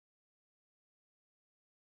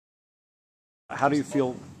How do you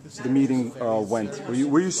feel the meeting went?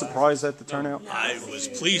 Were you surprised at the turnout? I was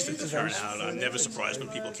pleased at the turnout. I'm never surprised when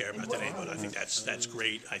people care about the neighborhood. I think that's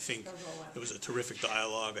great. I think it was a terrific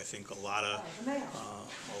dialogue. I think a lot of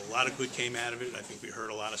good came out of it. I think we heard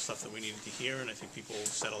a lot of stuff that we needed to hear, and I think people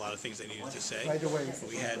said a lot of things they needed to say.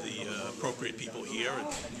 We had the appropriate people here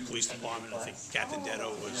at the police department. I think Captain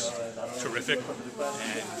Detto was terrific, and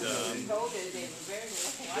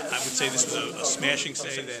I would say this was a smashing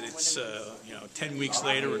say that it's 10 weeks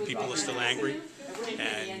later and people are still angry,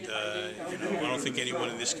 and I don't think anyone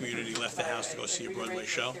in this community left the house to go see a Broadway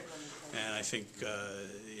show, and I think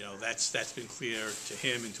that's been clear to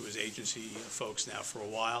him and to his agency folks now for a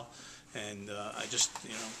while. And I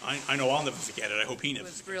know I'll never forget it. I hope he never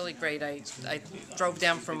forgets it. It was really great. I drove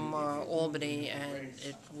down from Albany, and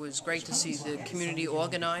it was great to see the community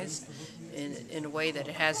organized in a way that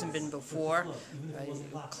it hasn't been before.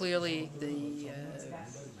 Clearly, the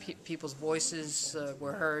people's voices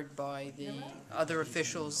were heard by the other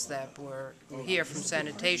officials that were here from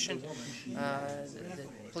sanitation. The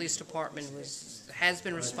police department has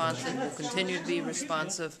been responsive, will continue to be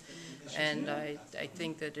responsive. And I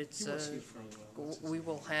think that we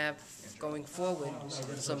will have, going forward,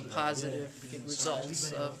 some positive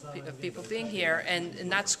results of people being here and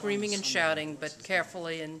not screaming and shouting, but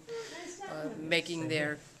carefully and making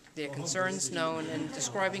their concerns known and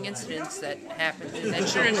describing incidents that happened and that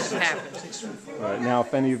shouldn't have happened. All right. Now,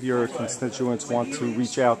 if any of your constituents want to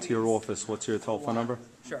reach out to your office, what's your telephone number?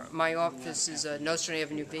 Sure. My office is Nostrand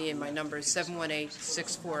Avenue B, and my number is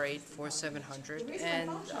 718-648-4700.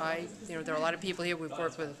 And there are a lot of people here we've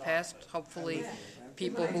worked with in the past. Hopefully,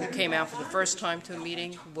 people who came out for the first time to a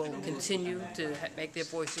meeting will continue to make their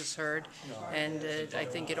voices heard. And I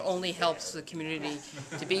think it only helps the community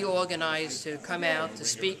to be organized, to come out, to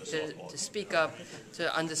speak up,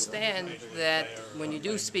 to understand that when you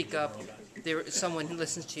do speak up, there is someone who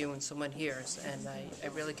listens to you and someone hears. And I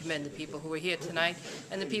really commend the people who are here tonight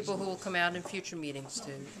and the people who will come out in future meetings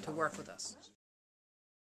to work with us.